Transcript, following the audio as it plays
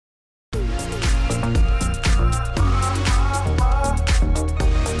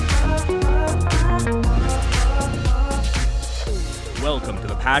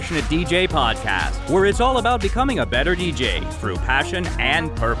Passionate DJ podcast, where it's all about becoming a better DJ through passion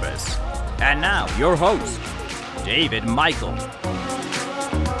and purpose. And now, your host, David Michael.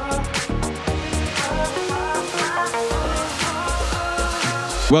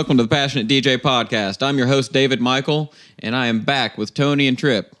 Welcome to the Passionate DJ podcast. I'm your host, David Michael, and I am back with Tony and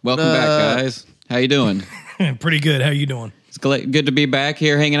Trip. Welcome back, guys. How you doing? Pretty good. How you doing? It's good to be back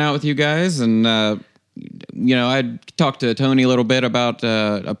here hanging out with you guys. And, I talked to Tony a little bit about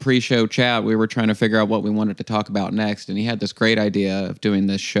a pre-show chat. We were trying to figure out what we wanted to talk about next, and he had this great idea of doing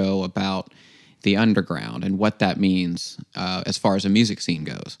this show about the underground and what that means as far as the music scene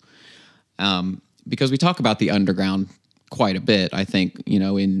goes. Because we talk about the underground quite a bit, I think,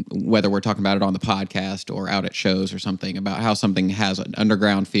 in whether we're talking about it on the podcast or out at shows or something, about how something has an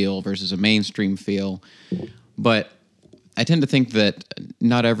underground feel versus a mainstream feel. But I tend to think that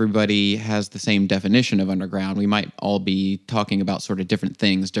not everybody has the same definition of underground. We might all be talking about sort of different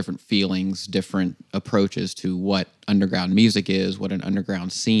things, different feelings, different approaches to what underground music is, what an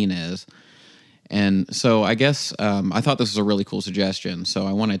underground scene is. And so I guess I thought this was a really cool suggestion. So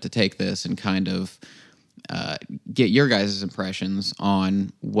I wanted to take this and kind of get your guys' impressions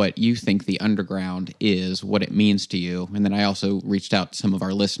on what you think the underground is, what it means to you. And then I also reached out to some of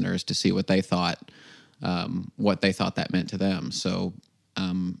our listeners to see what they thought that meant to them. So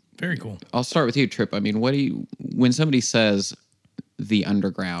very cool. I'll start with you, Trip. I mean, when somebody says the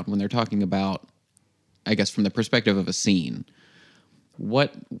underground, when they're talking about, I guess, from the perspective of a scene,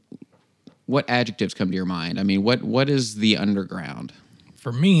 what adjectives come to your mind? I mean, what is the underground?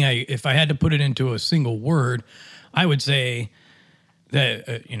 For me, if I had to put it into a single word, I would say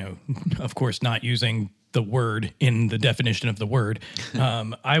that, of course, not using the word in the definition of the word,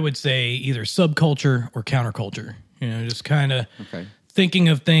 I would say either subculture or counterculture. Just kind of thinking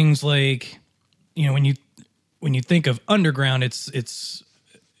of things like, when you think of underground, it's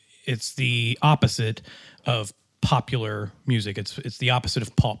the opposite of popular music. It's the opposite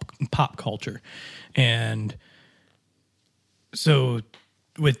of pop culture, and so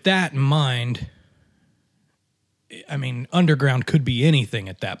with that in mind, I mean, underground could be anything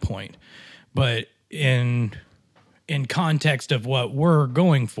at that point, but in context of what we're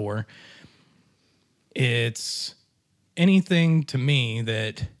going for, it's anything to me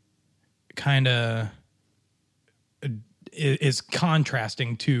that kind of is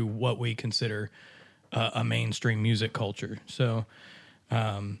contrasting to what we consider a mainstream music culture. So,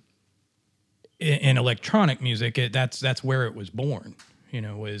 in electronic music, that's where it was born.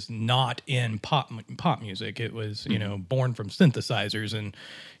 Was not in pop music. It was, born from synthesizers and,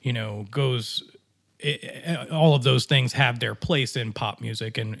 all of those things have their place in pop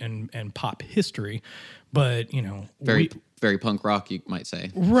music and pop history. But, very punk rock, you might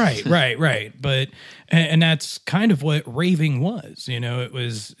say. Right. But, and that's kind of what raving was, it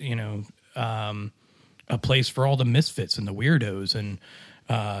was, a place for all the misfits and the weirdos and,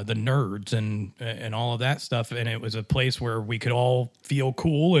 the nerds and all of that stuff, and it was a place where we could all feel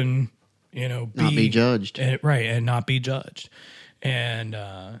cool and not be judged, and not be judged, and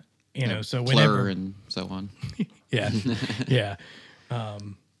so whenever and so on, yeah,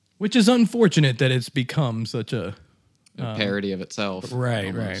 which is unfortunate that it's become such a parody of itself,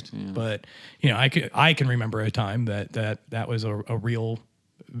 right. Yeah. But I can remember a time that was a real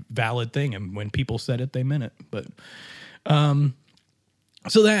valid thing, and when people said it, they meant it, but.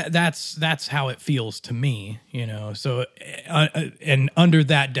 So that's how it feels to me, So, and under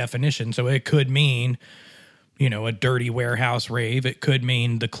that definition, so it could mean, a dirty warehouse rave. It could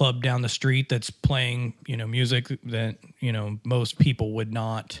mean the club down the street that's playing, music that most people would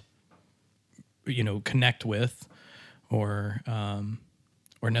not, connect with, or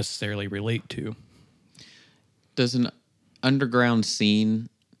necessarily relate to. Does an underground scene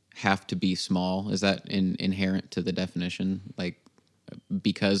have to be small? Is that inherent to the definition? Like,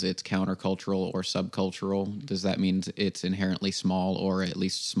 because it's countercultural or subcultural, does that mean it's inherently small or at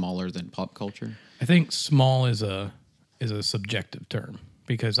least smaller than pop culture? I think small is a subjective term,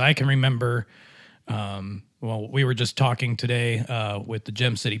 because I can remember, we were just talking today with the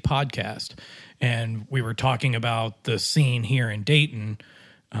Gem City podcast, and we were talking about the scene here in Dayton,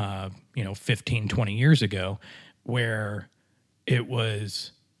 15, 20 years ago, where it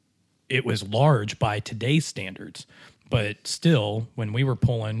was large by today's standards. But still, when we were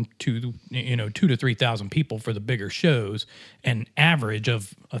pulling 2,000 to 3,000 people for the bigger shows, an average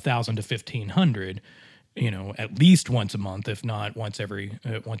of 1,000 to 1,500, at least once a month, if not once every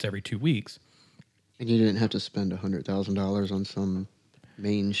 2 weeks. And you didn't have to spend $100,000 on some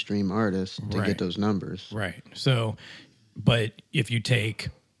mainstream artist to get those numbers, right? So, but if you take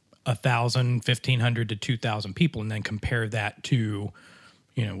 1,000, 1,500 to 2,000 people, and then compare that to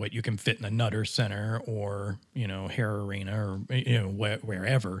what you can fit in the Nutter Center or, Hair Arena or,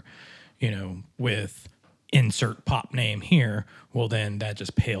 wherever, with insert pop name here, well, then that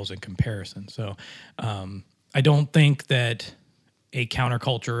just pales in comparison. So I don't think that a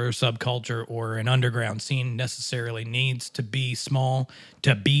counterculture or subculture or an underground scene necessarily needs to be small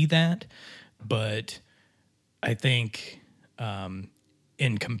to be that. But I think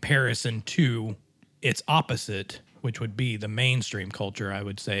in comparison to its opposite, which would be the mainstream culture, I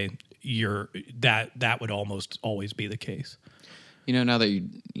would say that would almost always be the case. Now that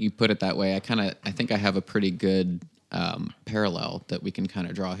you put it that way, I think I have a pretty good parallel that we can kind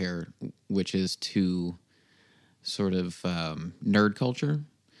of draw here, which is to sort of nerd culture.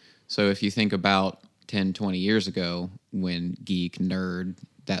 So if you think about 10, 20 years ago when geek, nerd,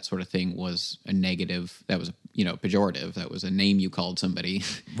 that sort of thing was a negative, that was, pejorative, that was a name you called somebody.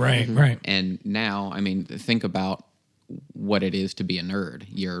 Right, right. And now, think about what it is to be a nerd.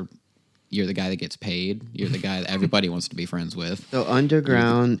 You're the guy that gets paid. You're the guy that everybody wants to be friends with. So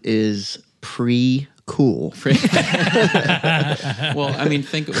underground is pre-cool. Well,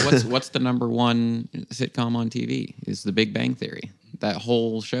 think what's the number one sitcom on TV is The Big Bang Theory. That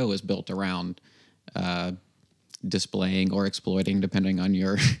whole show is built around displaying or exploiting, depending on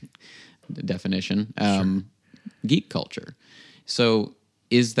your definition, geek culture. So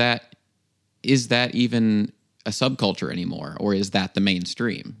is that even a subculture anymore, or is that the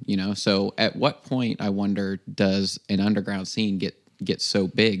mainstream? So at what point, I wonder, does an underground scene get so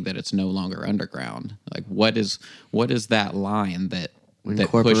big that it's no longer underground? Like what is that line that when that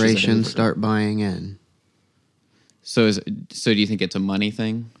corporations start buying in? So do you think it's a money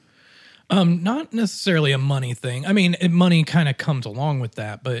thing? Not necessarily a money thing. Money kind of comes along with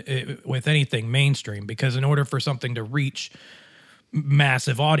that, but with anything mainstream, because in order for something to reach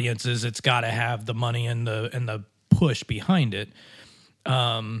massive audiences, it's got to have the money and the push behind it.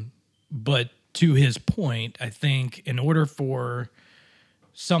 But to his point, I think in order for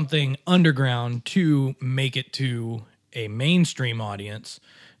something underground to make it to a mainstream audience,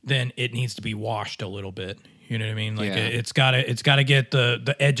 then it needs to be washed a little bit. You know what I mean? Like it's gotta get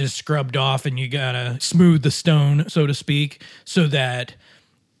the edges scrubbed off, and you gotta smooth the stone, so to speak, so that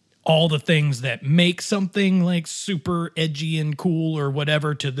all the things that make something like super edgy and cool or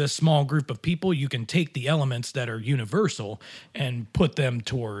whatever to this small group of people, you can take the elements that are universal and put them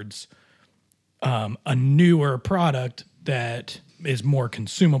towards a newer product that is more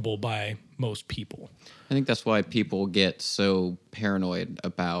consumable by most people. I think that's why people get so paranoid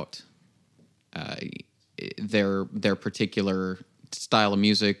about their particular style of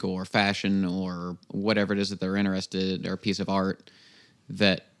music or fashion or whatever it is that they're interested, or a piece of art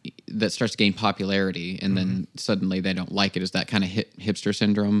that starts to gain popularity, and then suddenly they don't like it. Is that kind of hipster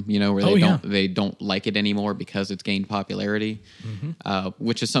syndrome, where they don't like it anymore because it's gained popularity,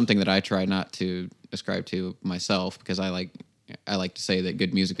 which is something that I try not to ascribe to myself, because I like to say that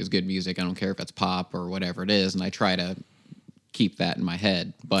good music is good music. I don't care if it's pop or whatever it is, and I try to keep that in my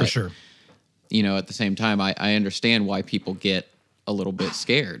head. But for sure, at the same time, I understand why people get a little bit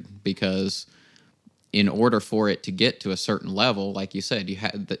scared, because in order for it to get to a certain level, like you said,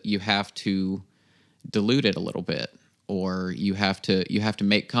 you have to dilute it a little bit, or you have to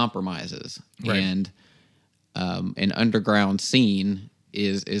make compromises. Right. And an underground scene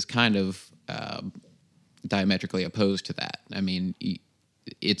is kind of diametrically opposed to that.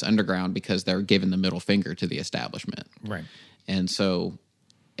 It's underground because they're giving the middle finger to the establishment. Right. And so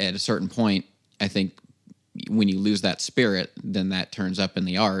at a certain point, I think when you lose that spirit, then that turns up in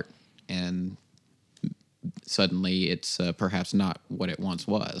the art, and suddenly it's perhaps not what it once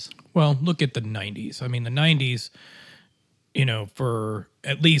was. Well, look at the 90s. The 90s, for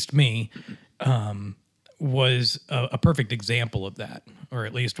at least me, was a perfect example of that, or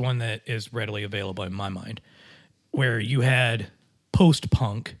at least one that is readily available in my mind, where you had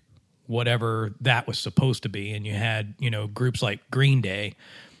post-punk, whatever that was supposed to be, and you had, groups like Green Day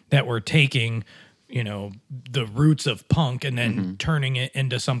that were taking, the roots of punk and then turning it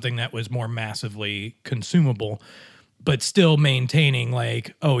into something that was more massively consumable, but still maintaining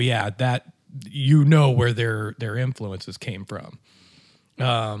like, oh yeah, that, where their influences came from.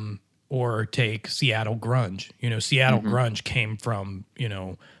 Or take Seattle grunge. Seattle grunge came from,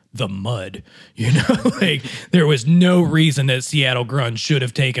 the mud. Like there was no reason that Seattle grunge should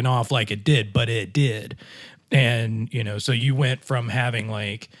have taken off like it did, but it did. And, so you went from having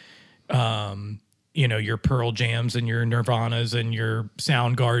like, your Pearl Jams and your Nirvanas and your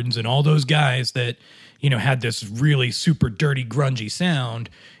Soundgardens and all those guys that, had this really super dirty, grungy sound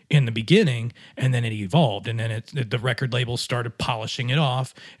in the beginning, and then it evolved, and then the record labels started polishing it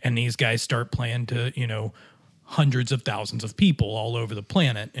off, and these guys start playing to, hundreds of thousands of people all over the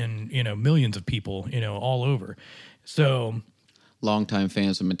planet, and millions of people all over. So Longtime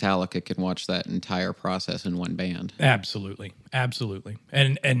fans of Metallica can watch that entire process in one band. absolutely,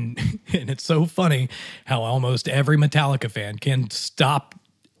 and it's so funny how almost every Metallica fan can stop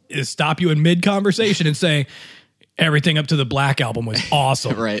you in mid conversation and say everything up to the Black Album was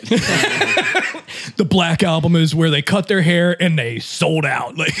awesome. Right. The Black Album is where they cut their hair and they sold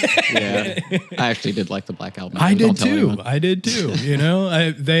out. Like, Yeah. I actually did like the Black Album. I Don't did tell too. anyone. I did too.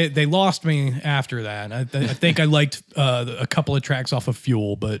 They lost me after that. I think I liked a couple of tracks off of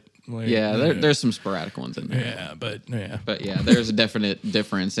Fuel, but Yeah, there's some sporadic ones in there. But But yeah, there's a definite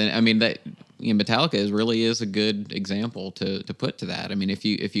difference, and I mean that Metallica really is a good example to put to that. I mean, if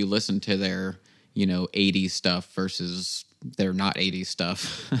you listen to their 80s stuff versus their not 80s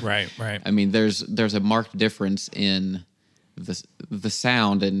stuff, right. I mean, there's a marked difference in the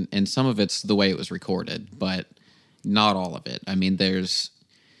sound, and some of it's the way it was recorded, but not all of it. I mean, there's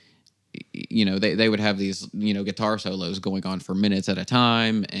they would have these guitar solos going on for minutes at a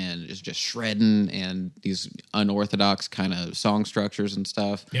time, and it's just shredding, and these unorthodox kind of song structures and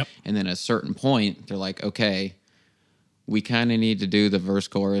stuff. Yep. And then at a certain point, they're like, okay, we kind of need to do the verse,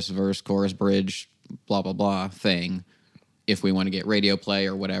 chorus, bridge, blah blah blah thing if we want to get radio play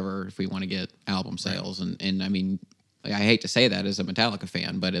or whatever, if we want to get album sales. And I mean, I hate to say that as a Metallica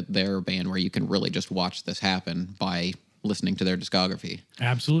fan, but they're a band where you can really just watch this happen by listening to their discography.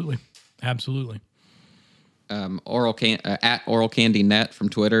 Absolutely. At Oral Candy Net from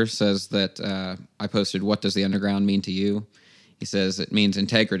Twitter says that I posted, "What does the underground mean to you?" He says it means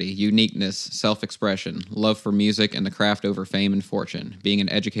integrity, uniqueness, self-expression, love for music, and the craft over fame and fortune. Being an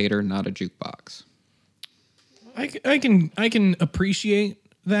educator, not a jukebox. I can appreciate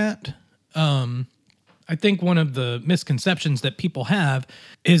that. I think one of the misconceptions that people have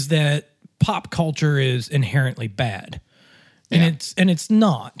is that pop culture is inherently bad, and it's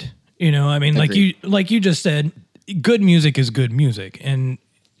not. I mean, Agreed. like you just said, good music is good music, and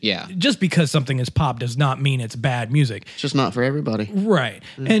Yeah. just because something is pop does not mean it's bad music, It's just not for everybody. right?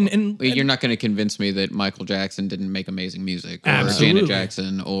 And You're not going to convince me that Michael Jackson didn't make amazing music, or Absolutely. Janet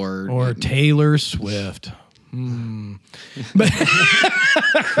Jackson, or Taylor Swift.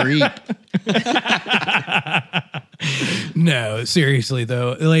 Creep. No, seriously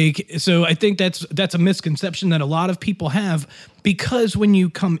though. So I think that's a misconception that a lot of people have, because when you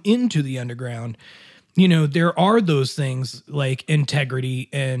come into the underground, there are those things like integrity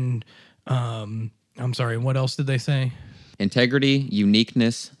and I'm sorry, what else did they say? integrity,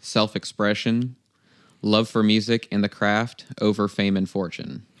 uniqueness, self-expression, love for music and the craft over fame and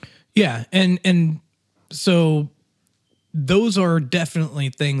fortune. Yeah, and so those are definitely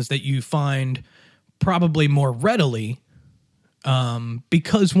things that you find probably more readily,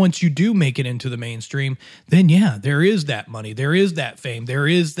 because once you do make it into the mainstream, then there is that money, there is that fame, there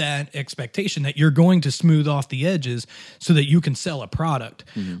is that expectation that you're going to smooth off the edges so that you can sell a product.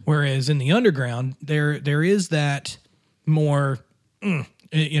 Mm-hmm. Whereas in the underground, there is that more,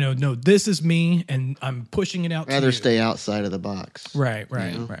 no, this is me and I'm pushing it out. Rather to you. stay outside of the box. Right.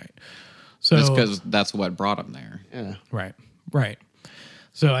 So That's because that's what brought him there. Yeah. Right.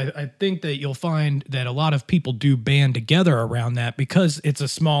 So I think that you'll find that a lot of people do band together around that because if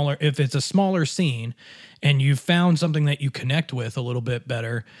it's a smaller scene and you've found something that you connect with a little bit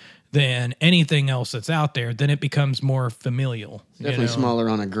better than anything else that's out there, then it becomes more familial. Definitely smaller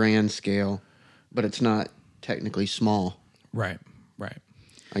on a grand scale, but it's not technically small. Right.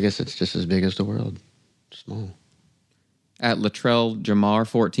 I guess it's just as big as the world. Small. At Latrell Jamar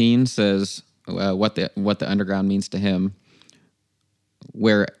 14 says what the underground means to him,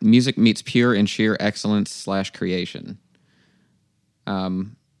 where music meets pure and sheer excellence / creation.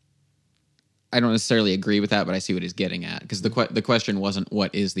 I don't necessarily agree with that, but I see what he's getting at, because the question wasn't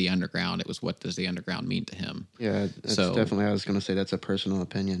what is the underground, it was what does the underground mean to him. Yeah, that's definitely, I was going to say that's a personal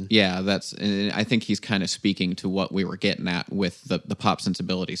opinion. Yeah, and I think he's kind of speaking to what we were getting at with the pop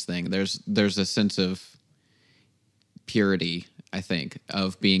sensibilities thing. There's a sense of purity, I think,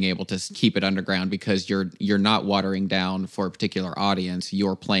 of being able to keep it underground because you're not watering down for a particular audience.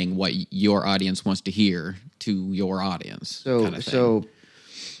 You're playing what your audience wants to hear to your audience. kind of thing. So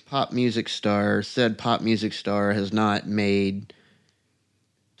pop music star has not made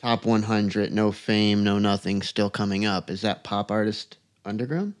top 100, no fame, no nothing, still coming up. Is that pop artist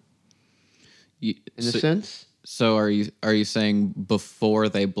underground in a sense? So are you saying before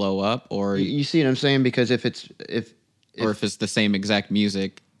they blow up, or You see what I'm saying? Because if it's the same exact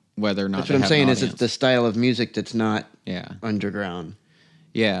music, whether or not that's they what I'm have saying an is it's audience? the style of music that's not underground,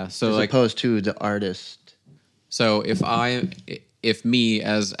 So as opposed to the artist. So if me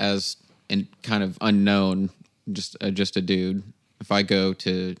as in kind of unknown just a dude. If I go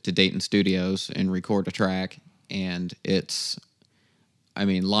to Dayton Studios and record a track, and it's, I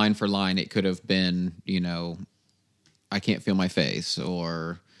mean, line for line, it could have been, I Can't Feel My Face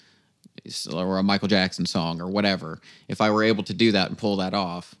or a Michael Jackson song or whatever. If I were able to do that and pull that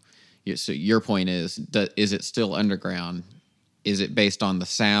off, so your point is it still underground? Is it based on the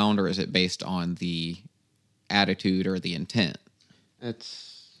sound, or is it based on the attitude or the intent?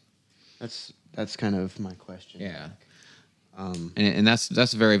 That's kind of my question. Yeah. And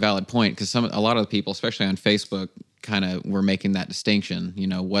that's a very valid point, because a lot of the people, especially on Facebook, kind of were making that distinction.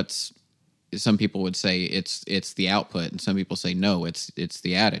 Some people would say it's the output, and some people say no, it's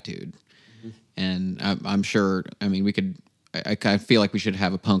the attitude. Mm-hmm. And I'm sure. I mean, we could. I kind of feel like we should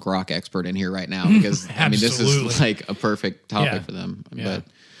have a punk rock expert in here right now, because I mean, this is like a perfect topic for them. Yeah. But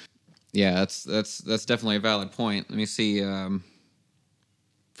yeah, that's definitely a valid point. Let me see.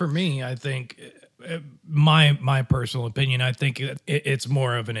 For me, I think my personal opinion, I think it's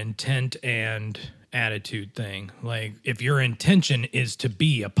more of an intent and attitude thing. Like, if your intention is to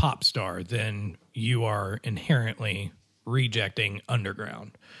be a pop star, then you are inherently rejecting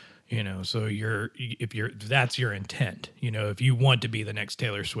underground. So if that's your intent, if you want to be the next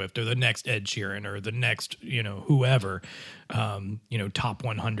Taylor Swift or the next Ed Sheeran or the next, whoever, top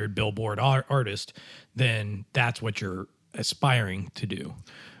 100 Billboard artist, then that's what you're aspiring to do.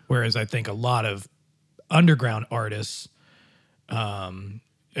 Whereas I think a lot of underground artists, and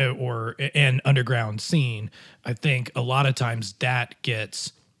underground scene, I think a lot of times that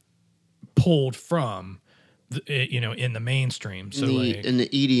gets pulled from, in the mainstream. So in the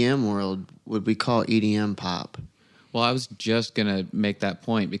EDM world, would we call EDM pop? Well, I was just gonna make that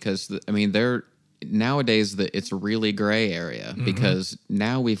point, because nowadays it's a really gray area, because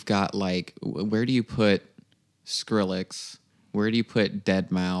now we've got, like, where do you put Skrillex? Where do you put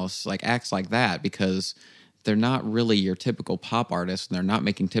Deadmau5? Like, acts like that, because they're not really your typical pop artists, and they're not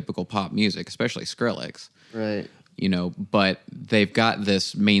making typical pop music, especially Skrillex. Right. But they've got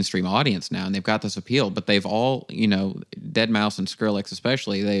this mainstream audience now, and they've got this appeal, but they've all, Deadmau5 and Skrillex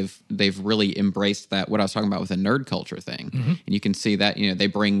especially, they've really embraced that, what I was talking about with the nerd culture thing. Mm-hmm. And you can see that, they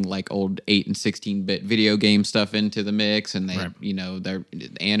bring like old 8 and 16-bit video game stuff into the mix, and they, right. Their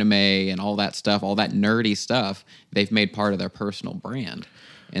anime and all that stuff, all that nerdy stuff, they've made part of their personal brand.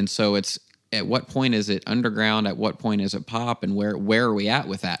 And so it's, at what point is it underground? At what point is it pop? And where are we at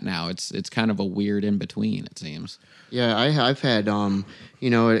with that now? It's kind of a weird in between, it seems. Yeah, I've had a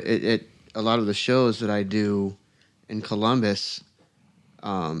lot of the shows that I do in Columbus.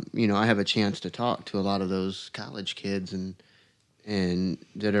 I have a chance to talk to a lot of those college kids and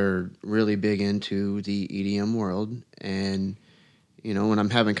that are really big into the EDM world. And when I'm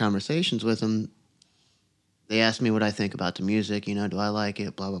having conversations with them, they ask me what I think about the music, do I like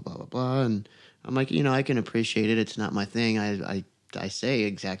it, blah, blah, blah, blah, blah. And I'm like, I can appreciate it. It's not my thing. I say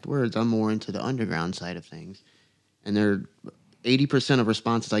exact words. I'm more into the underground side of things. And 80% of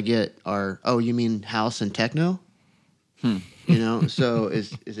responses I get are, oh, you mean house and techno? So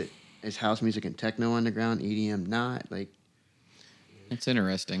is house music and techno underground, EDM not? Like, it's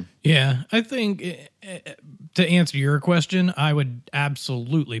interesting. Yeah, I think to answer your question, I would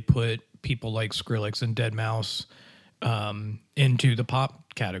absolutely put people like Skrillex and Deadmau5 into the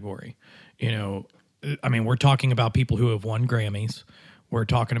pop category. We're talking about people who have won Grammys. We're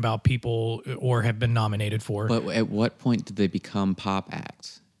talking about people or have been nominated for. But at what point did they become pop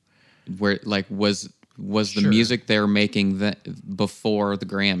acts? Where, like, was the music they're making before the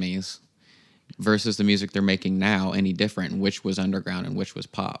Grammys versus the music they're making now any different? Which was underground and which was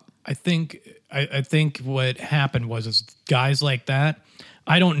pop? I think what happened was guys like that,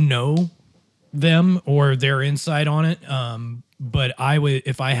 I don't know them or their insight on it, but I would,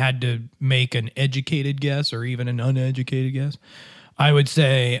 if I had to make an educated guess or even an uneducated guess, I would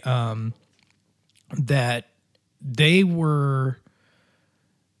say that they were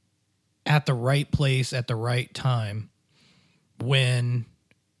at the right place at the right time when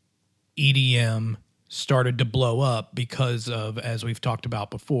EDM started to blow up because of, as we've talked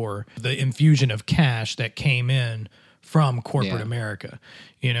about before, the infusion of cash that came in from corporate America.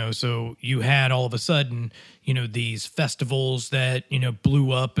 So you had all of a sudden, these festivals that,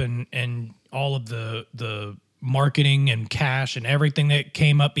 blew up and all of the marketing and cash and everything that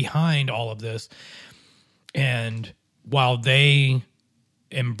came up behind all of this. And while they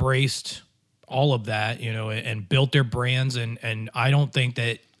embraced all of that, and built their brands, and I don't think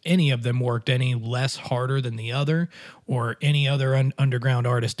that any of them worked any less harder than the other or any other underground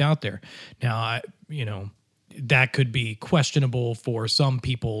artist out there. Now, that could be questionable for some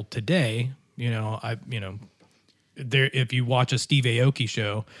people today. If you watch a Steve Aoki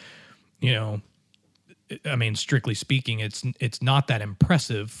show, I mean, strictly speaking, it's not that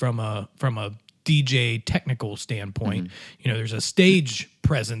impressive from a DJ technical standpoint. You know, there's a stage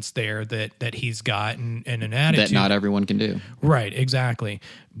presence there that he's got and an attitude that not everyone can do. Right, exactly.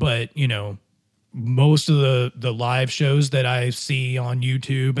 But, you know, most of the live shows that I see on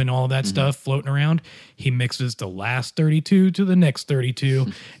YouTube and all that stuff floating around, he mixes the last 32 to the next 32,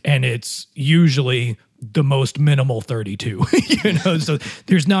 and it's usually the most minimal 32, you know, so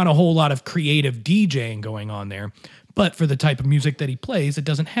there's not a whole lot of creative DJing going on there. But for the type of music that he plays, it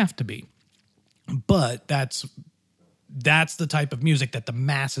doesn't have to be. But that's the type of music that the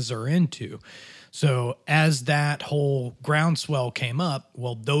masses are into. So as that whole groundswell came up,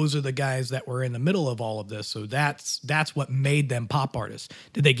 well, those are the guys that were in the middle of all of this. So that's what made them pop artists.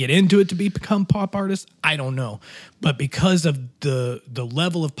 Did they get into it to become pop artists? I don't know. But because of the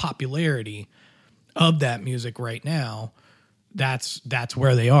level of popularity of that music right now, that's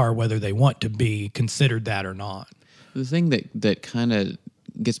where they are, whether they want to be considered that or not. The thing that kind of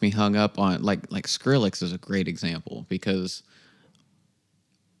gets me hung up on, like Skrillex is a great example, because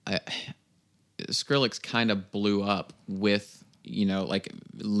Skrillex kind of blew up with, you know, like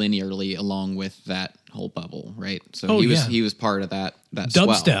linearly along with that whole bubble, right? So he was part of that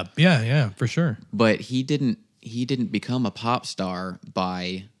dubstep, swell. yeah, for sure. But he didn't become a pop star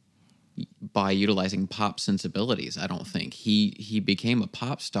by utilizing pop sensibilities. I don't think he became a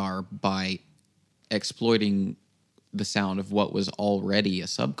pop star by exploiting the sound of what was already a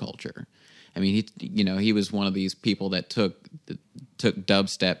subculture. I mean, he was one of these people that took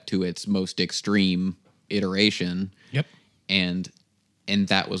dubstep to its most extreme iteration. Yep. And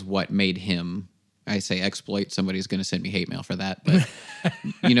that was what made him, I say exploit, somebody's going to send me hate mail for that, but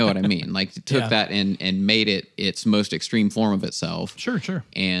you know what I mean? Like, took that and made it its most extreme form of itself. Sure.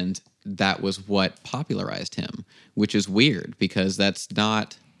 And that was what popularized him, which is weird because that's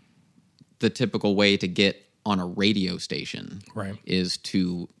not the typical way to get on a radio station. Right. Is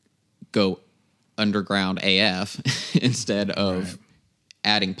to go underground AF instead of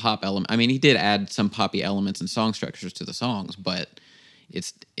adding pop element. I mean, he did add some poppy elements and song structures to the songs, but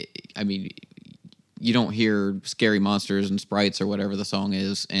I mean, you don't hear Scary Monsters and Sprites or whatever the song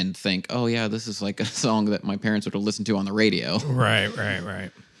is and think, oh yeah, this is like a song that my parents would have listened to on the radio. Right.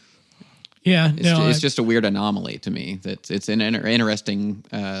 Yeah, it's just a weird anomaly to me. That it's an interesting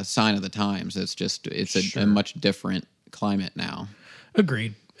sign of the times. It's a much different climate now.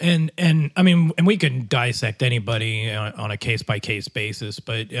 Agreed. And I mean, and we can dissect anybody on a case by case basis,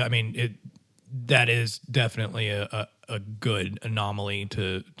 but I mean, that is definitely a good anomaly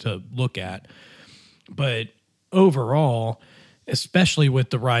to look at. But overall, especially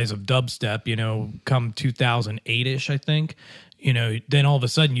with the rise of dubstep, you know, come 2008-ish, I think, you know, then all of a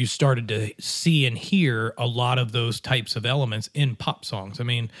sudden you started to see and hear a lot of those types of elements in pop songs. I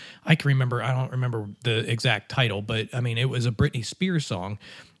mean, I don't remember the exact title, but I mean, it was a Britney Spears song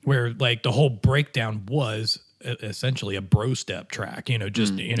where like the whole breakdown was essentially a bro step track, you know,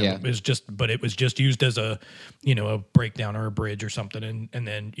 just, it was just used as a, you know, a breakdown or a bridge or something. And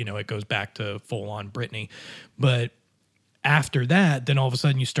then, you know, it goes back to full on Britney. But after that, then all of a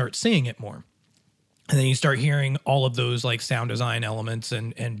sudden you start seeing it more. And then you start hearing all of those like sound design elements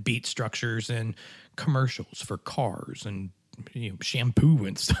and beat structures and commercials for cars and, you know, shampoo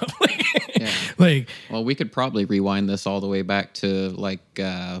and stuff. Well, we could probably rewind this all the way back to like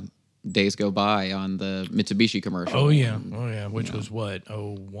Days Go By on the Mitsubishi commercial. Oh yeah. Which was what,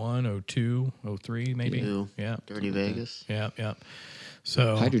 01, 02, 03 maybe? Yeah. Dirty Vegas. Yeah.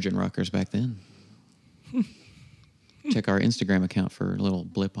 So hydrogen rockers back then. Check our Instagram account for a little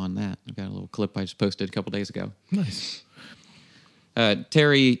blip on that. I've got a little clip I just posted a couple days ago. Nice.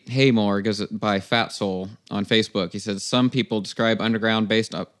 Terry Haymore goes by Fat Soul on Facebook. He says, some people describe underground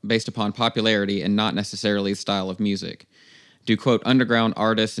based upon popularity and not necessarily style of music. Do, quote, underground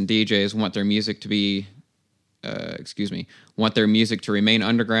artists and DJs want their music to remain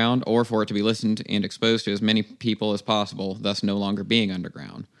underground or for it to be listened and exposed to as many people as possible, thus no longer being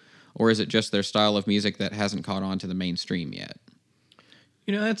underground? Or is it just their style of music that hasn't caught on to the mainstream yet?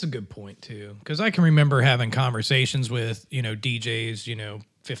 You know, that's a good point, too. Because I can remember having conversations with, you know, DJs, you know,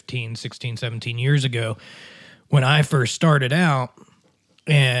 15, 16, 17 years ago when I first started out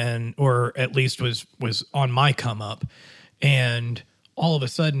or at least was on my come up. And all of a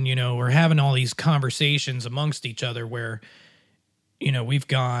sudden, you know, we're having all these conversations amongst each other where, you know, we've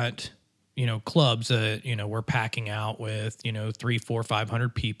got, you know, clubs that, you know, we're packing out with, you know, 300, 400,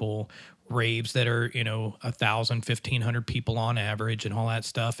 500 people, raves that are, you know, 1,000, 1,500 people on average and all that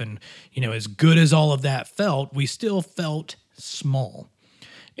stuff. And, you know, as good as all of that felt, we still felt small.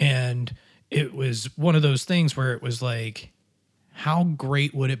 And it was one of those things where it was like, how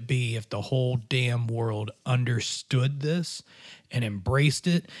great would it be if the whole damn world understood this and embraced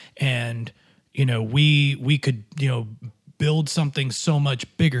it, and we could build something so much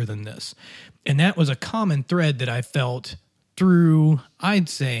bigger than this. And that was a common thread that I felt through, I'd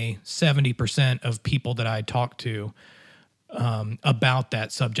say, 70% of people that I talked to about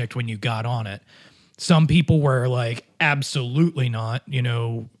that subject when you got on it. Some people were like, absolutely not,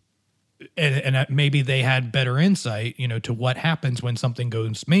 and maybe they had better insight, to what happens when something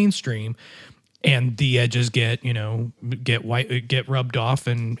goes mainstream and the edges get rubbed off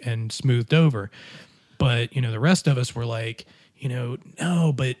and smoothed over. But, the rest of us were like,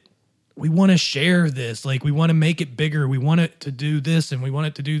 no, but we want to share this. Like, we want to make it bigger. We want it to do this and we want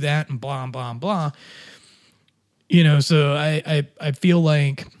it to do that and blah, blah, blah. So I feel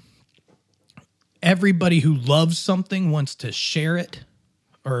like everybody who loves something wants to share it,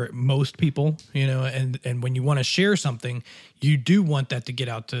 or most people, and when you want to share something, you do want that to get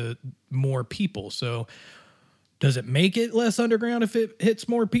out to more people. So does it make it less underground if it hits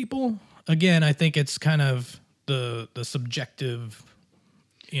more people? Again, I think it's kind of the subjective,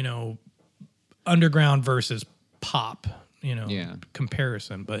 underground versus pop,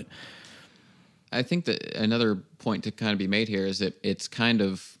 comparison. But I think that another point to kind of be made here is that it's kind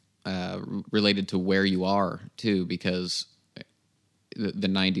of related to where you are too, because the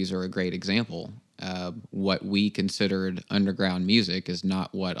 90s are a great example. What we considered underground music is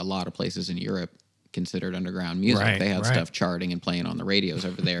not what a lot of places in Europe considered underground music. Right, they had right. stuff charting and playing on the radios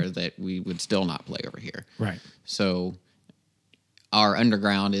over there that we would still not play over here. Right. So our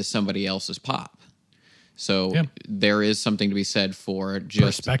underground is somebody else's pop. So Yeah. there is something to be said for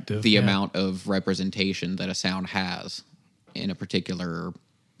just Perspective, the yeah. amount of representation that a sound has in a particular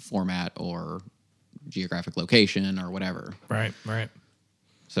format or geographic location or whatever. Right.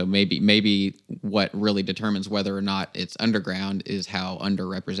 So maybe what really determines whether or not it's underground is how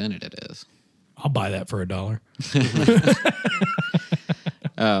underrepresented it is. I'll buy that for $1.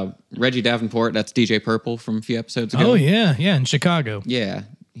 Reggie Davenport, that's DJ Purple from a few episodes ago. Oh yeah, in Chicago. Yeah,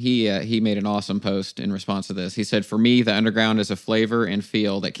 he made an awesome post in response to this. He said, "For me, the underground is a flavor and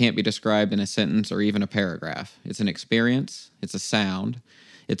feel that can't be described in a sentence or even a paragraph. It's an experience, it's a sound,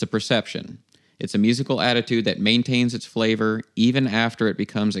 it's a perception. It's a musical attitude that maintains its flavor even after it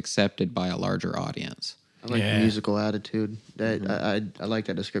becomes accepted by a larger audience." I like Yeah. the musical attitude. That I like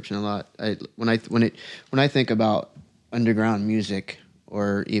that description a lot. When I think about underground music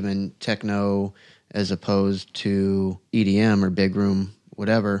or even techno as opposed to EDM or big room,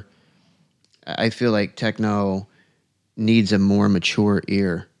 whatever, I feel like techno needs a more mature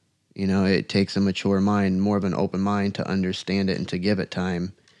ear. It takes a mature mind, more of an open mind to understand it and to give it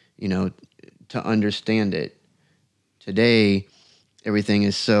time, to understand it. Today, everything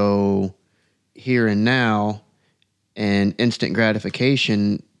is so here and now and instant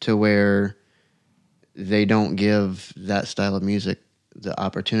gratification to where they don't give that style of music the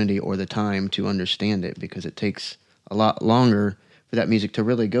opportunity or the time to understand it, because it takes a lot longer for that music to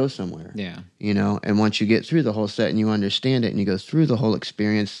really go somewhere. Yeah. And once you get through the whole set and you understand it and you go through the whole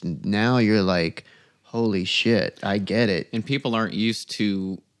experience, now you're like, holy shit, I get it. And people aren't used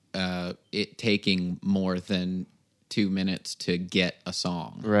to it taking more than 2 minutes to get a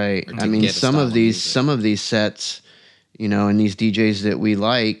song. Right. or to I mean, get a some style of these music. sets, and these DJs that we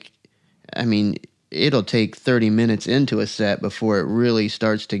like, I mean, it'll take 30 minutes into a set before it really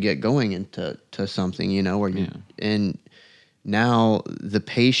starts to get going into something, where you and now the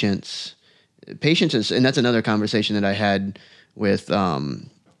patience is, and that's another conversation that I had with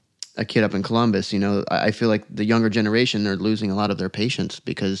a kid up in Columbus. I feel like the younger generation are losing a lot of their patience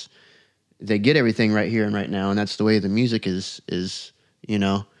because they get everything right here and right now, and that's the way the music is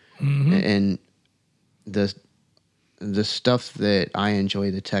and the stuff that I enjoy,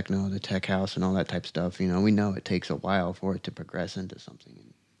 the techno, the tech house, and all that type of stuff. We know it takes a while for it to progress into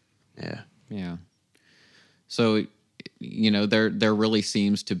something. Yeah. Yeah. So, there really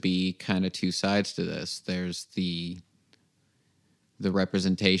seems to be kind of two sides to this. There's the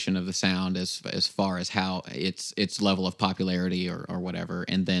representation of the sound as far as how its level of popularity or whatever,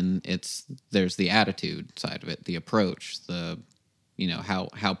 and then there's the attitude side of it, the approach, the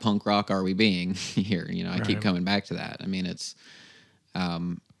how punk rock are we being here? I keep Right. coming back to that. I mean, it's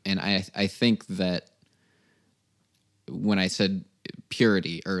and I think that when I said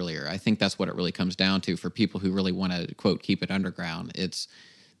purity earlier, I think that's what it really comes down to for people who really want to, quote, keep it underground.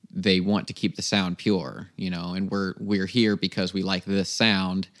 They want to keep the sound pure, and we're here because we like this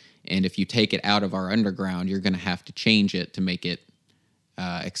sound. And if you take it out of our underground, you're going to have to change it to make it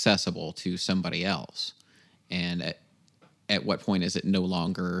accessible to somebody else. And at what point is it no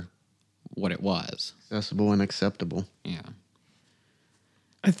longer what it was? Accessible and acceptable. Yeah.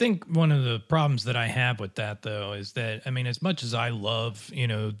 I think one of the problems that I have with that, though, is that, I mean, as much as I love,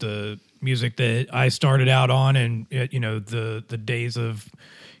 the music that I started out on and, the days of,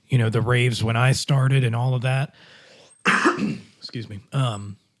 the raves when I started and all of that, excuse me.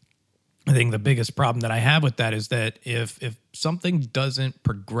 I think the biggest problem that I have with that is that if something doesn't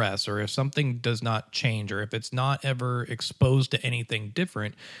progress or if something does not change or if it's not ever exposed to anything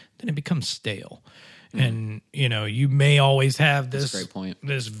different, then it becomes stale. And, you may always have That's a great point.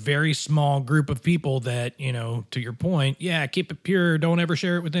 this very small group of people that, to your point, yeah, keep it pure. Don't ever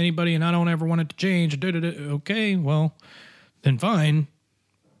share it with anybody. And I don't ever want it to change. Okay, well, then fine.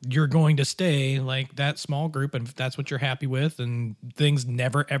 You're going to stay like that small group. And if that's what you're happy with and things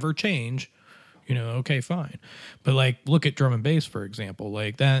never, ever change, okay, fine. But like, look at drum and bass, for example,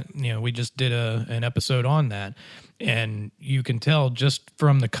 like that, we just did an episode on that. And you can tell just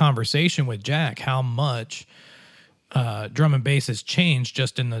from the conversation with Jack how much drum and bass has changed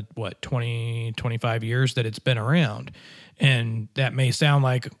just in the 20, 25 years that it's been around. And that may sound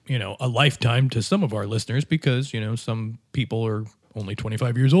like, a lifetime to some of our listeners because, some people are only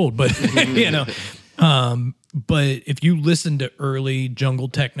 25 years old, but but if you listen to early jungle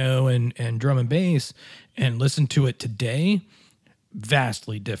techno and drum and bass and listen to it today,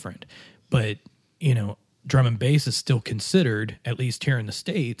 vastly different. But, drum and bass is still considered, at least here in the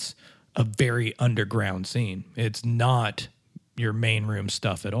States, a very underground scene. It's not your main room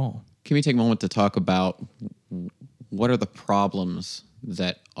stuff at all. Can we take a moment to talk about what are the problems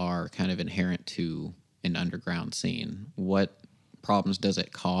that are kind of inherent to an underground scene? What problems does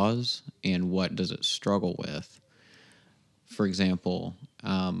it cause and what does it struggle with? For example,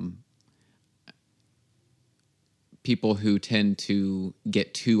 people who tend to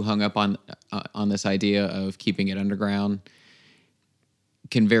get too hung up on this idea of keeping it underground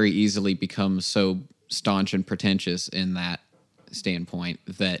can very easily become so staunch and pretentious in that standpoint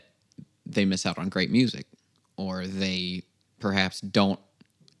that they miss out on great music, or they perhaps don't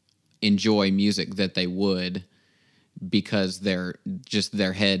enjoy music that they would because their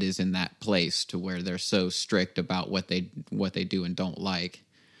head is in that place to where they're so strict about what they do and don't like.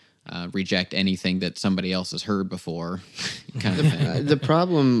 Reject anything that somebody else has heard before, kind of thing. The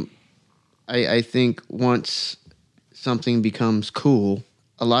problem, I think, once something becomes cool,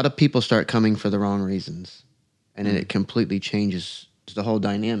 a lot of people start coming for the wrong reasons, and then it completely changes the whole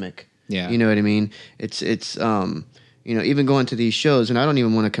dynamic. Yeah, you know what I mean. It's even going to these shows, and I don't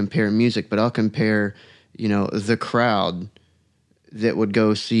even want to compare music, but I'll compare, the crowd that would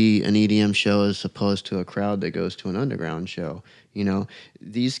go see an EDM show as opposed to a crowd that goes to an underground show.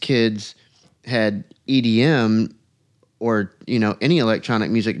 These kids had EDM or, any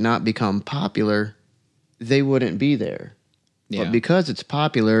electronic music not become popular, they wouldn't be there. Yeah. But because it's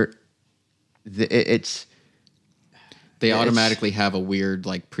popular, they automatically have a weird,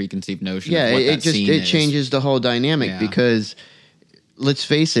 like, preconceived notion of what that scene is. It changes the whole dynamic because, let's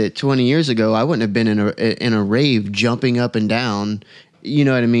face it, 20 years ago, I wouldn't have been in a rave jumping up and down. You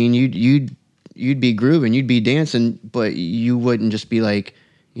know what I mean? You'd be grooving, you'd be dancing, but you wouldn't just be like,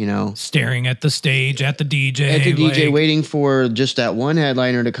 staring at the stage, at the DJ, waiting for just that one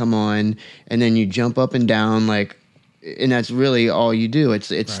headliner to come on, and then you jump up and down, like, and that's really all you do. It's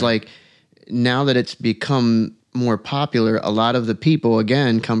right. Like, now that it's become more popular, a lot of the people,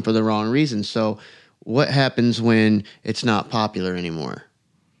 again, come for the wrong reasons. So what happens when it's not popular anymore?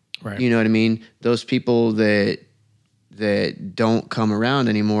 Right. You know what I mean? Those people that don't come around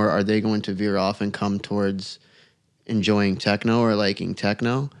anymore, are they going to veer off and come towards enjoying techno or liking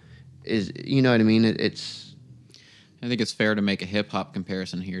techno? You know what I mean? I think it's fair to make a hip hop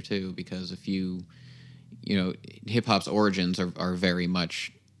comparison here too, because if hip hop's origins are very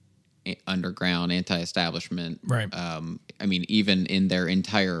much underground, anti-establishment. Right. Even in their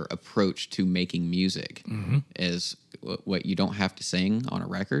entire approach to making music is what you don't have to sing on a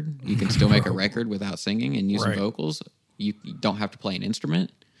record. You can still make a record without singing and using vocals. You don't have to play an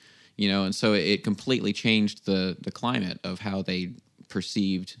instrument, and so it completely changed the climate of how they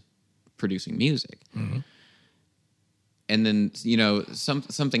perceived producing music. Mm-hmm. And then,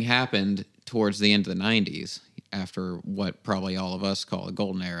 something happened towards the end of the 90s after what probably all of us call a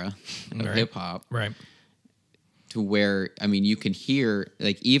golden era of hip hop. Right. To where, you can hear,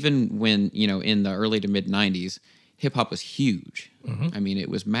 like, even when, in the early to mid 90s, hip hop was huge. Mm-hmm. It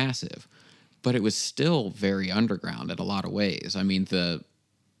was massive, but it was still very underground in a lot of ways.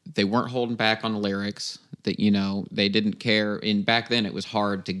 They weren't holding back on the lyrics. That they didn't care. And back then, it was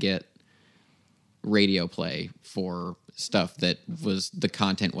hard to get radio play for stuff that the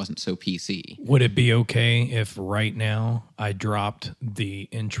content wasn't so PC. Would it be okay if right now I dropped the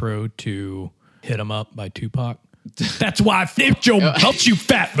intro to "Hit 'Em Up" by Tupac? That's why Flip Joe helps you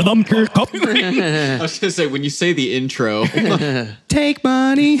fat for them. I was gonna say when you say the intro, Take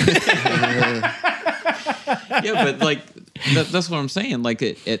money. yeah, but like that's what I'm saying. Like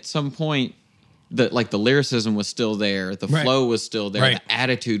at some point, the lyricism was still there, the Right. flow was still there, Right. the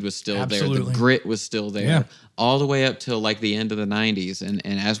attitude was still there, Absolutely. the grit was still there, Yeah. all the way up till like the end of the '90s. And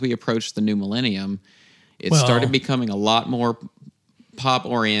as we approached the new millennium, it Well- started becoming a lot more pop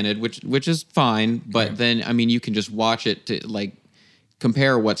oriented, which is fine. But then I mean, you can just watch it to like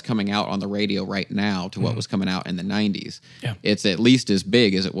compare what's coming out on the radio right now to what was coming out in the '90s. Yeah. It's at least as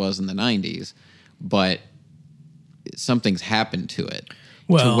big as it was in the '90s, but something's happened to it.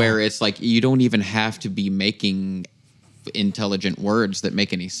 Well- to where it's like you don't even have to be making intelligent words that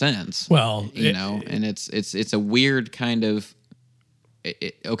make any sense. Well, you know, and it's a weird kind of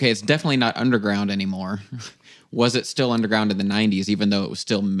okay, it's definitely not underground anymore. Was it still underground in the '90s even though it was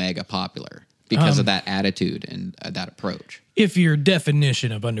still mega popular because of that attitude and that approach? If your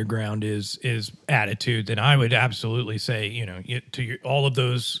definition of underground is attitude, then I would absolutely say, all of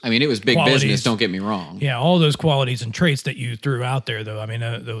those. I mean, it was big qualities- business, don't get me wrong. Yeah, all those qualities and traits that you threw out there, though. I mean,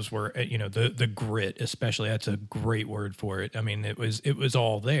 those were, the grit, especially. That's a great word for it. I mean, it was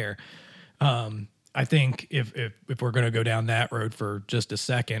all there. I think if we're going to go down that road for just a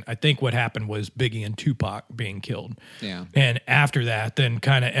second, I think what happened was Biggie and Tupac being killed. Yeah. And after that, then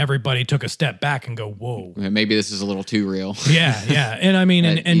kind of everybody took a step back and go, whoa. Maybe this is a little too real. Yeah. And I mean,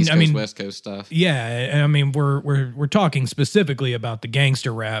 That and East I Coast, mean, West Coast stuff. yeah, and I mean we're talking specifically about the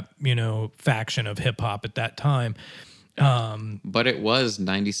gangster rap, faction of hip hop at that time. But it was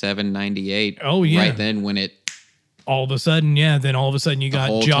 97, 98. Oh, yeah. Right then when it All of a sudden, then all of a sudden you got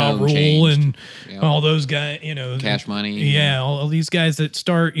whole Ja tone Rule changed. and Yep. all those guys, Cash Money. Yeah, all these guys that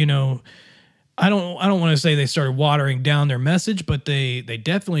start, I don't want to say they started watering down their message, but they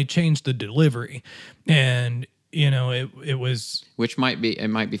definitely changed the delivery. And, it was Which might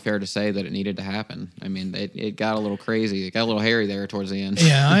be fair to say that it needed to happen. I mean, it got a little crazy. It got a little hairy there towards the end.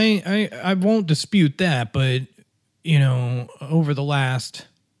 yeah, I won't dispute that, but over the last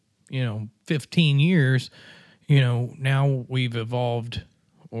 15 years, now we've evolved,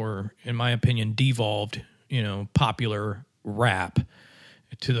 or in my opinion, devolved, popular rap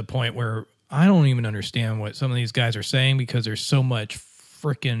to the point where I don't even understand what some of these guys are saying because there's so much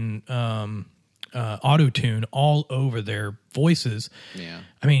freaking auto-tune all over their voices. Yeah.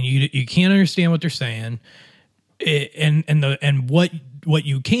 I mean, you can't understand what they're saying. And what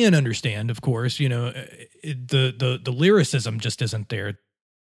you can understand, of course, the lyricism just isn't there.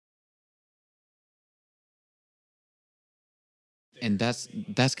 And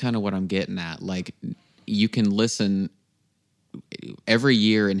that's kind of what I'm getting at. Like, you can listen every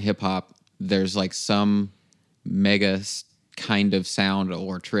year in hip hop. There's like some mega kind of sound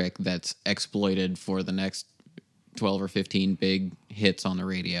or trick that's exploited for the next 12 or 15 big hits on the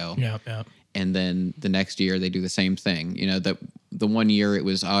radio. Yeah. And then the next year they do the same thing. The one year it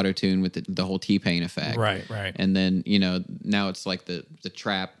was auto-tune with the whole T-Pain effect. Right. And then, now it's like the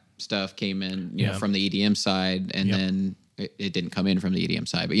trap stuff came in, Yeah. from the EDM side, and Yep. then it didn't come in from the EDM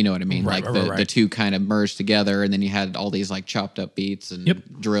side, but you know what I mean? Right, Like right. the two kind of merged together, and then you had all these like chopped up beats and Yep.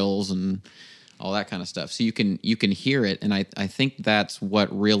 drills and all that kind of stuff. So you can hear it, and I think that's what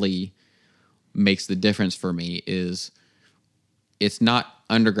really makes the difference for me is it's not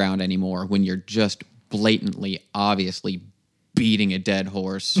underground anymore when you're just blatantly, obviously beating a dead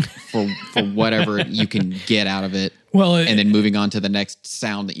horse for whatever you can get out of it. Well, and then moving on to the next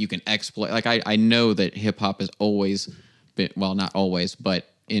sound that you can exploit. Like I know that hip hop has always been, well, not always, but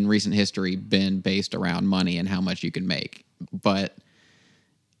in recent history been based around money and how much you can make. But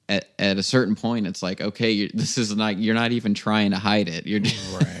at a certain point, it's like, okay, this is not, you're not even trying to hide it. You're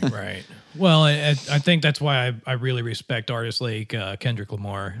just, right. Well, I think that's why I really respect artists like Kendrick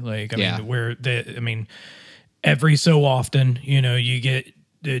Lamar. Like, I mean, every so often, you get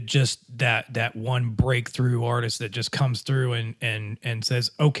just that one breakthrough artist that just comes through and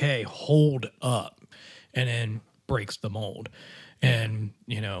says, okay, hold up, and then breaks the mold. And,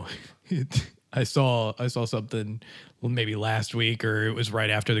 I saw something maybe last week, or it was right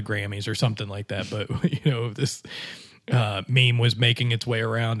after the Grammys or something like that. But, this meme was making its way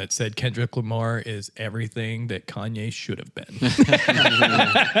around that said Kendrick Lamar is everything that Kanye should have been.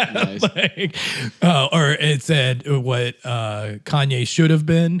 Nice. Or it said what Kanye should have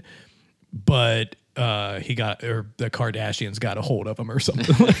been, but the Kardashians got a hold of him or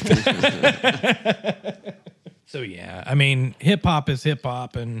something like that. So yeah, I mean, hip hop is hip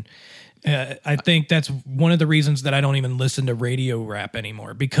hop, and I think that's one of the reasons that I don't even listen to radio rap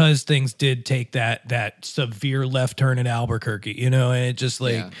anymore, because things did take that severe left turn in Albuquerque, and it just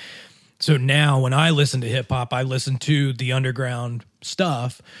like. Yeah. So now when I listen to hip hop, I listen to the underground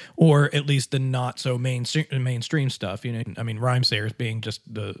stuff, or at least the not so mainstream stuff. You know, I mean, Rhymesayers being just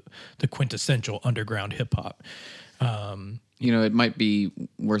the quintessential underground hip hop. You know, it might be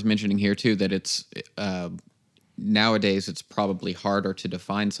worth mentioning here too that it's nowadays it's probably harder to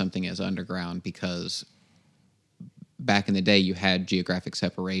define something as underground because back in the day you had geographic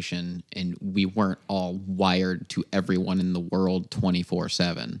separation and we weren't all wired to everyone in the world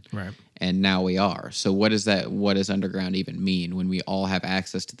 24/7. Right. And now we are. So what does underground even mean when we all have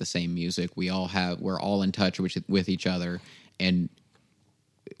access to the same music? We're all in touch with each other, and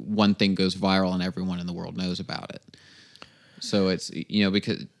one thing goes viral and everyone in the world knows about it. So it's, you know,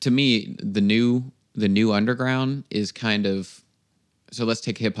 because to me the new underground is kind of, so let's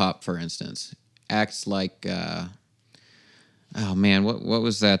take hip hop for instance. Acts like oh man, what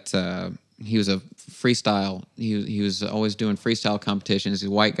was that? He was a freestyle. He was always doing freestyle competitions. He's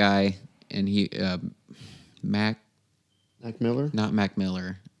a white guy, and Mac Miller, not Mac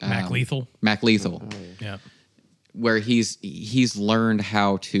Miller, Mac Lethal. Mac Lethal, Yeah. where he's learned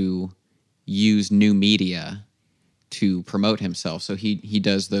how to use new media to promote himself. So he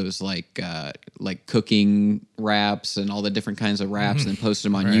does those like cooking raps and all the different kinds of raps, and posts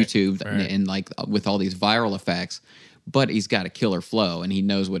them on Right, YouTube right. and like with all these viral effects. But he's got a killer flow and he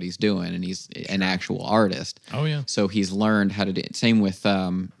knows what he's doing and he's an actual artist. Oh, yeah. So he's learned how to do it. Same with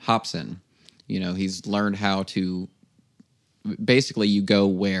Hobson. You know, he's learned how to basically you go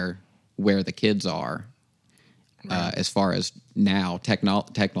where the kids are as far as now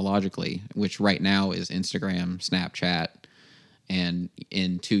technologically, which right now is Instagram, Snapchat, and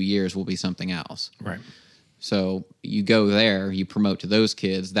in 2 years will be something else. Right. So you go there, you promote to those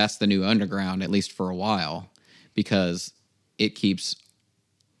kids. That's the new underground, at least for a while, because it keeps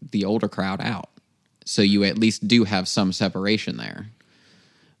the older crowd out. So you at least do have some separation there.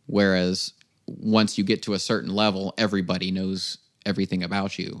 Whereas once you get to a certain level, everybody knows everything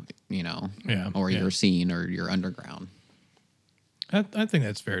about you, you know, or your scene or your underground. I think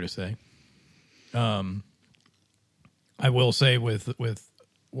that's fair to say. I will say with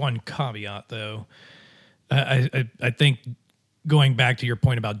one caveat though, I think going back to your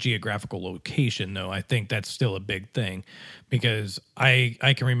point about geographical location though, I think that's still a big thing because I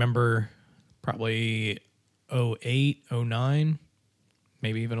can remember probably 08, 09,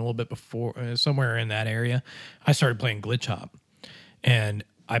 maybe even a little bit before, somewhere in that area, I started playing glitch hop. And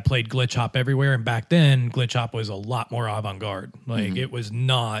I played glitch hop everywhere. And back then, glitch hop was a lot more avant-garde. Like, it was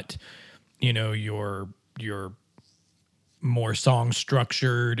not, you know, your more song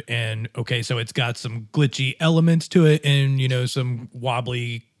structured and, okay, so it's got some glitchy elements to it and, you know, some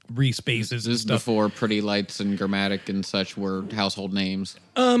wobbly respaces This and is stuff. before Pretty Lights and Grammatic and such were household names.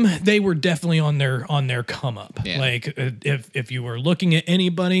 They were definitely on their come up. Yeah. Like if you were looking at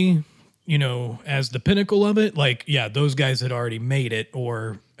anybody, you know, as the pinnacle of it, like, yeah, those guys had already made it,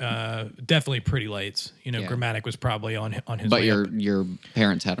 or definitely Pretty Lights. You know, Yeah. Grammatic was probably on his But way up. your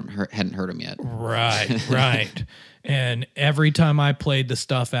parents hadn't heard him yet. Right. And every time I played the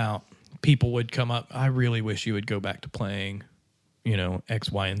stuff out, people would come up, I really wish you would go back to playing, you know,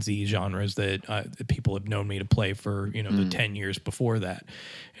 X, Y, and Z genres that people have known me to play for, you know, the 10 years before that.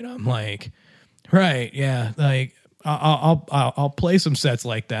 And I'm like, right, yeah, like I'll play some sets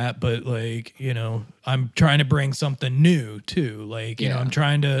like that, but like, you know, I'm trying to bring something new too. Like, you know, I'm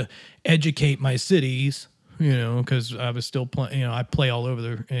trying to educate my cities, you know, because I was still playing, you know, I play all over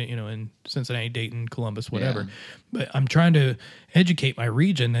the, you know, in Cincinnati, Dayton, Columbus, whatever. Yeah. But I'm trying to educate my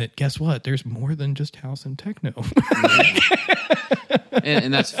region that guess what? There's more than just house and techno.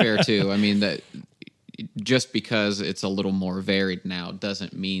 and that's fair too. I mean, that just because it's a little more varied now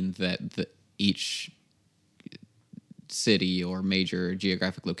doesn't mean that each city or major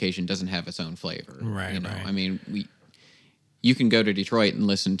geographic location doesn't have its own flavor. Right, You know, right. I mean, you can go to Detroit and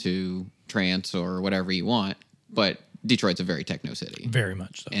listen to trance or whatever you want, but Detroit's a very techno city. Very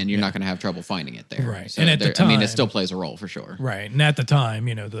much so. And you're not going to have trouble finding it there. Right. So And at the I mean, time- it still plays a role for sure. Right. And at the time,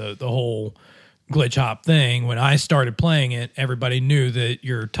 you know, the whole glitch hop thing, when I started playing it, everybody knew that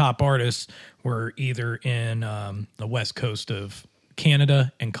your top artists were either in the west coast of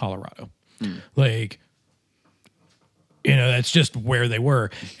Canada and Colorado. Like, you know, that's just where they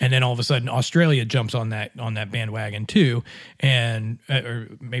were. And then all of a sudden Australia jumps on that bandwagon too. And or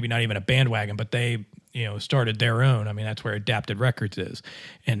maybe not even a bandwagon, but they, you know, started their own. I mean, that's where Adapted Records is.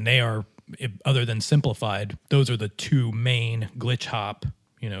 And they are, other than Simplified, those are the two main glitch hop,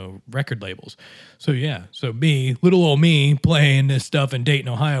 you know, record labels. So yeah, so me, little old me, playing this stuff in Dayton,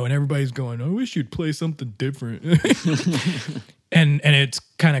 Ohio, and everybody's going, I wish you'd play something different. And it's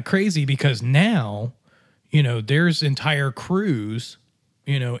kind of crazy because now, you know, there's entire crews,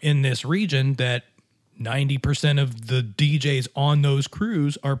 in this region that 90% of the DJs on those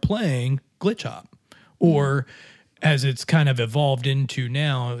crews are playing glitch hop, or as it's kind of evolved into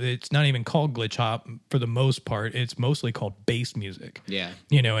now, it's not even called glitch hop for the most part. It's mostly called bass music. Yeah.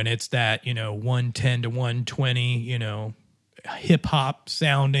 And it's that, 110 to 120, hip hop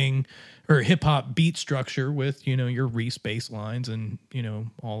sounding or hip hop beat structure with, your Reese bass lines and,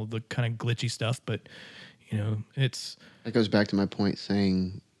 all of the kind of glitchy stuff. But, it's. That goes back to my point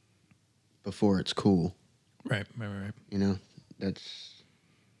saying before it's cool. Right. That's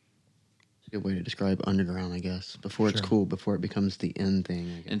a good way to describe underground, I guess. Before it's cool, before it becomes the end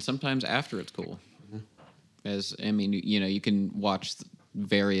thing, I guess. And sometimes after it's cool. You can watch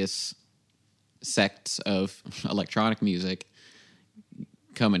various sects of electronic music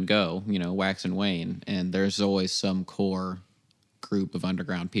come and go, wax and wane, and there's always some core group of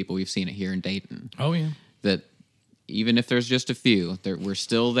underground people. We've seen it here in Dayton. Oh, yeah. That even if there's just a few, we're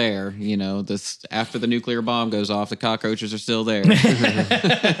still there. This after the nuclear bomb goes off, the cockroaches are still there.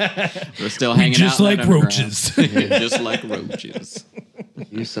 We're still hanging just out. Like roaches. Just like roaches.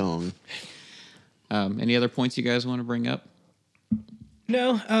 New song. Any other points you guys want to bring up?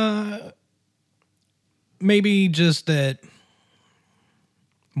 No. Maybe just that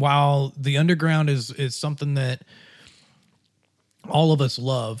while the underground is something that all of us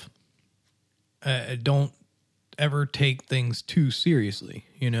love, don't ever take things too seriously.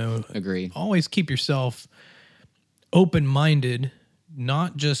 Agree. Always keep yourself open-minded,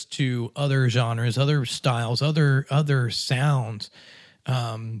 not just to other genres, other styles, other sounds,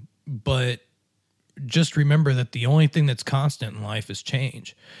 but just remember that the only thing that's constant in life is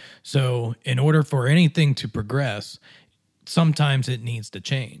change. So in order for anything to progress, sometimes it needs to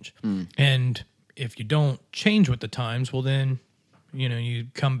change. And if you don't change with the times, well then, you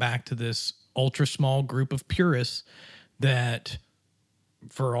come back to this ultra small group of purists that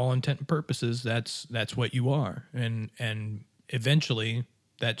for all intent and purposes, that's what you are. And eventually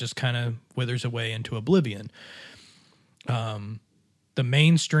that just kind of withers away into oblivion. The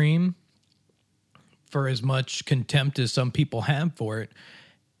mainstream, for as much contempt as some people have for it,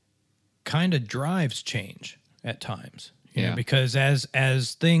 kind of drives change at times. You know, because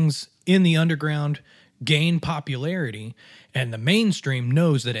as things in the underground gain popularity and the mainstream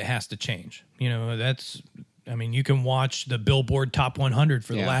knows that it has to change. You can watch the Billboard Top 100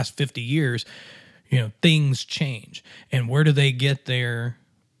 for the last 50 years. Things change. And where do they get their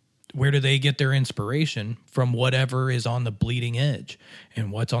inspiration from? Whatever is on the bleeding edge.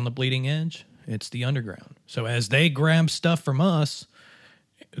 And what's on the bleeding edge? It's the underground. So as they grab stuff from us,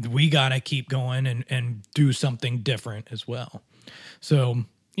 we got to keep going and do something different as well. So,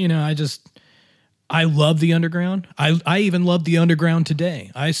 I love the underground. I even love the underground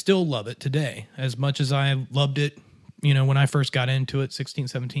today. I still love it today as much as I loved it, when I first got into it 16,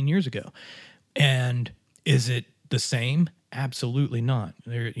 17 years ago. And is it the same? Absolutely not.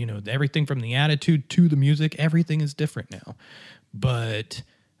 Everything from the attitude to the music, everything is different now. But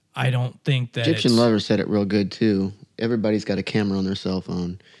I don't think that Egyptian Lover said it real good too. Everybody's got a camera on their cell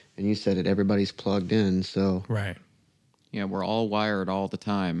phone, and you said it. Everybody's plugged in, so right. Yeah, we're all wired all the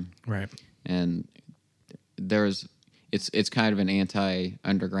time, right? And it's kind of an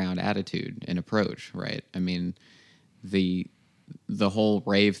anti-underground attitude and approach, right? I mean, the whole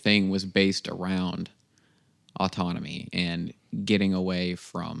rave thing was based around autonomy and getting away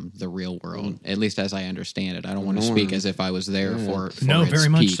from the real world, at least as I understand it. I don't want to speak as if I was there for no, its very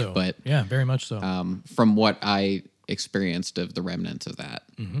much peak, so. But yeah, very much so. From what I experienced of the remnants of that,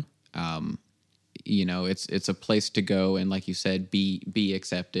 it's a place to go and, like you said, be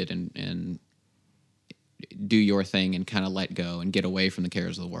accepted and do your thing and kind of let go and get away from the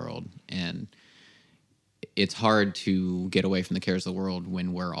cares of the world. And it's hard to get away from the cares of the world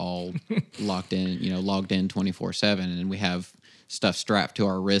when we're all logged in 24/7, and we have stuff strapped to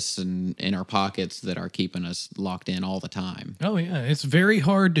our wrists and in our pockets that are keeping us locked in all the time. Oh yeah, it's very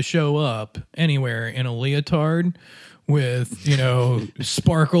hard to show up anywhere in a leotard with,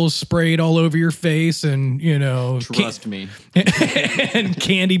 sparkles sprayed all over your face and, Trust me. and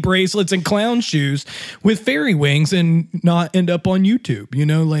candy bracelets and clown shoes with fairy wings and not end up on YouTube,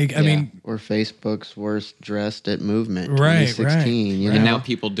 I mean. Or Facebook's worst dressed at movement, right, 2016. right. And now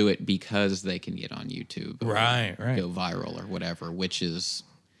people do it because they can get on YouTube. Right. Go viral or whatever, which is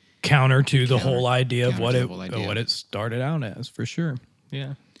counter to the whole idea of what it started out as, for sure.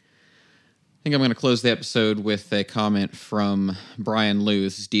 Yeah. I think I'm going to close the episode with a comment from Brian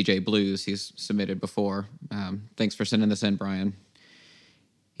Lewis, DJ Blues. He's submitted before. Thanks for sending this in, Brian.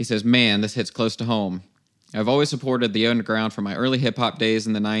 He says, "Man, this hits close to home. I've always supported the underground from my early hip-hop days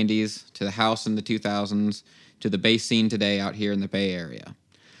in the 90s, to the house in the 2000s, to the bass scene today out here in the Bay Area.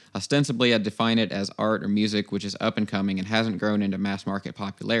 Ostensibly, I'd define it as art or music which is up and coming and hasn't grown into mass market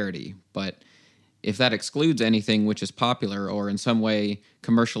popularity. But if that excludes anything which is popular or in some way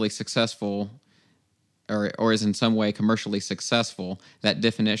commercially successful, or is in some way commercially successful, that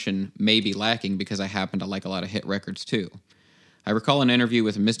definition may be lacking because I happen to like a lot of hit records too. I recall an interview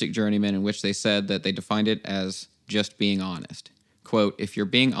with Mystic Journeyman in which they said that they defined it as just being honest. Quote, if you're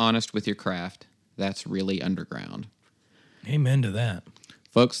being honest with your craft, that's really underground. Amen to that.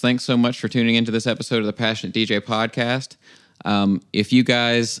 Folks, thanks so much for tuning into this episode of the Passionate DJ Podcast. If you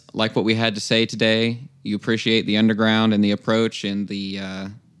guys like what we had to say today, you appreciate the underground and the approach and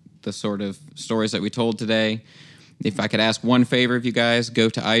the sort of stories that we told today, if I could ask one favor of you guys, go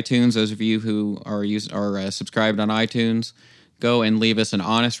to iTunes. Those of you who are subscribed on iTunes, go and leave us an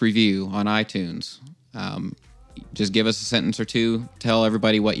honest review on iTunes. Just give us a sentence or two. Tell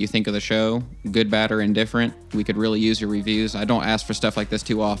everybody what you think of the show, good, bad, or indifferent. We could really use your reviews. I don't ask for stuff like this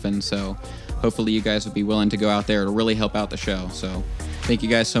too often, so hopefully you guys would be willing to go out there to really help out the show. So thank you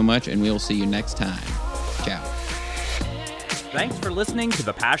guys so much, and we'll see you next time. Ciao. Thanks for listening to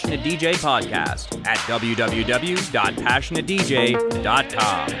the Passionate DJ Podcast at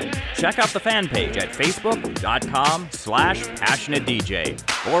www.passionatedj.com. Check out the fan page at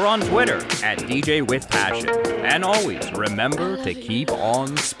facebook.com/passionatedj or on Twitter at DJ with Passion. And always remember to keep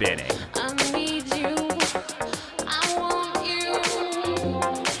on spinning.